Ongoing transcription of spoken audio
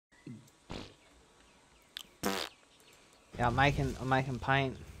Yeah, I'm making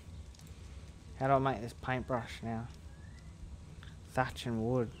paint. How do I make this paintbrush now? Thatch and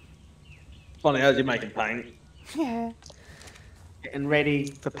wood. Funny as you're making paint. Yeah. Getting ready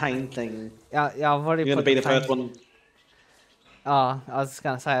for painting. Yeah, I've already You're put gonna be the the first paint. one. Oh, I was just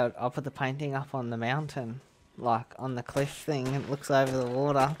gonna say I'll put the painting up on the mountain, like on the cliff thing. It looks over the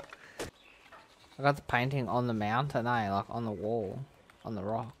water. I got the painting on the mountain, like on the wall, on the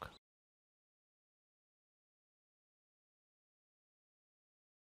rock.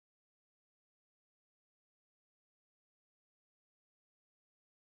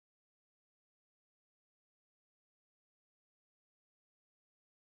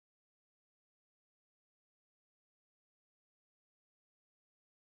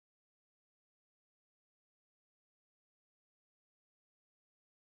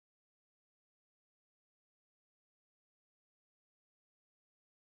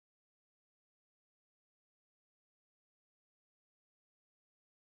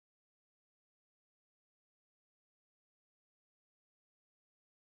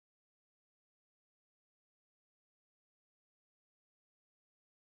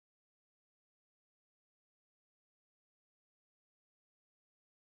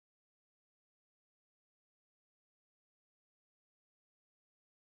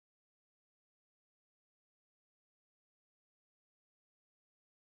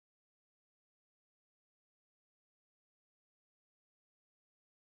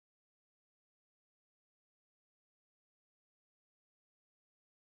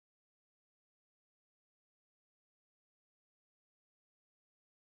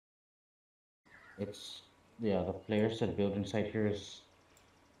 It's yeah, the players that build inside here is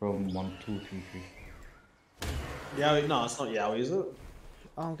from 1233. Yeah, no, it's not Yowie, is it?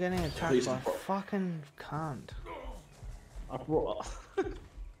 Oh, I'm getting attacked by a fucking cunt. I brought.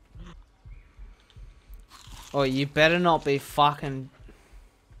 Oh, you better not be fucking.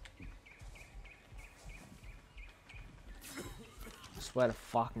 I swear to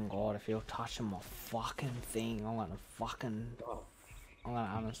fucking God, if you're touching my fucking thing, I'm gonna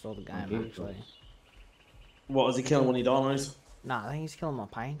uninstall the game actually. What, is he killing when he dies? Nah, I think he's killing my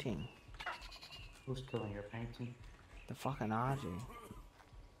painting. Who's killing your painting? The fucking ARGY.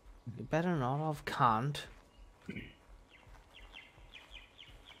 You better not have cunt.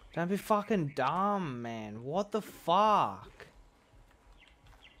 Don't be fucking dumb, man. What the fuck?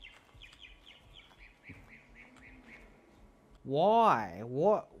 Why?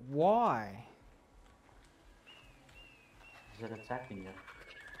 What? Why? Is it attacking you?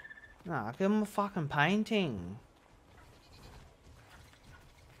 Nah, give him a fucking painting.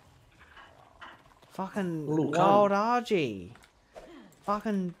 Fucking Ooh, wild ARGY.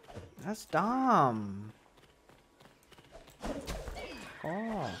 Fucking, that's dumb.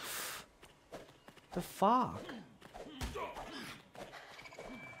 Off. The fuck?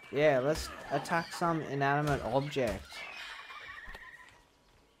 Yeah, let's attack some inanimate object.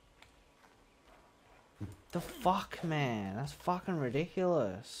 The fuck, man? That's fucking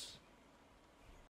ridiculous.